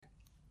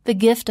The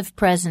gift of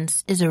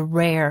presence is a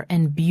rare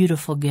and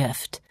beautiful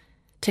gift.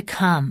 To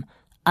come,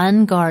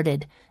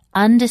 unguarded,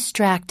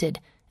 undistracted,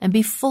 and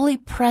be fully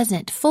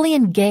present, fully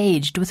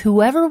engaged with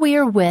whoever we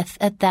are with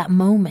at that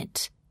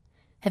moment.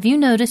 Have you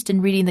noticed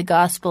in reading the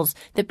Gospels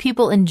that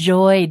people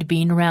enjoyed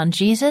being around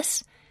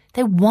Jesus?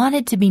 They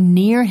wanted to be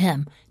near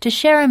him, to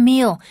share a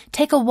meal,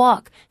 take a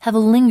walk, have a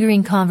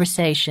lingering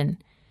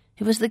conversation.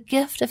 It was the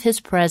gift of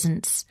his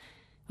presence.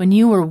 When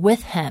you were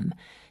with him,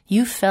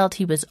 you felt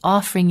he was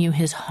offering you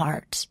his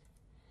heart.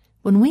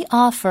 When we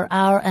offer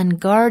our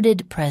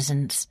unguarded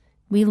presence,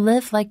 we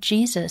live like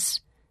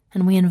Jesus,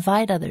 and we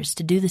invite others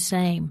to do the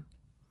same.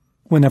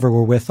 Whenever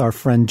we're with our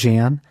friend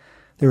Jan,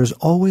 there is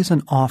always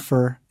an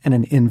offer and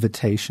an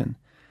invitation.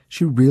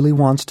 She really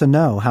wants to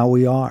know how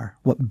we are,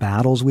 what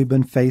battles we've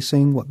been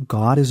facing, what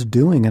God is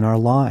doing in our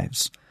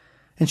lives.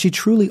 And she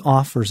truly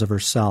offers of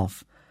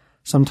herself.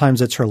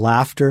 Sometimes it's her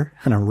laughter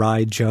and a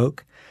wry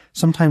joke.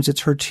 Sometimes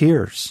it's her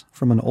tears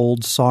from an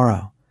old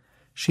sorrow.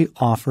 She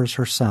offers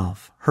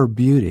herself, her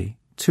beauty,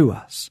 to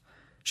us.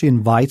 She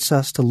invites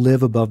us to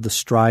live above the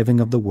striving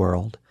of the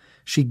world.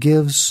 She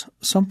gives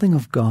something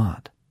of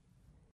God.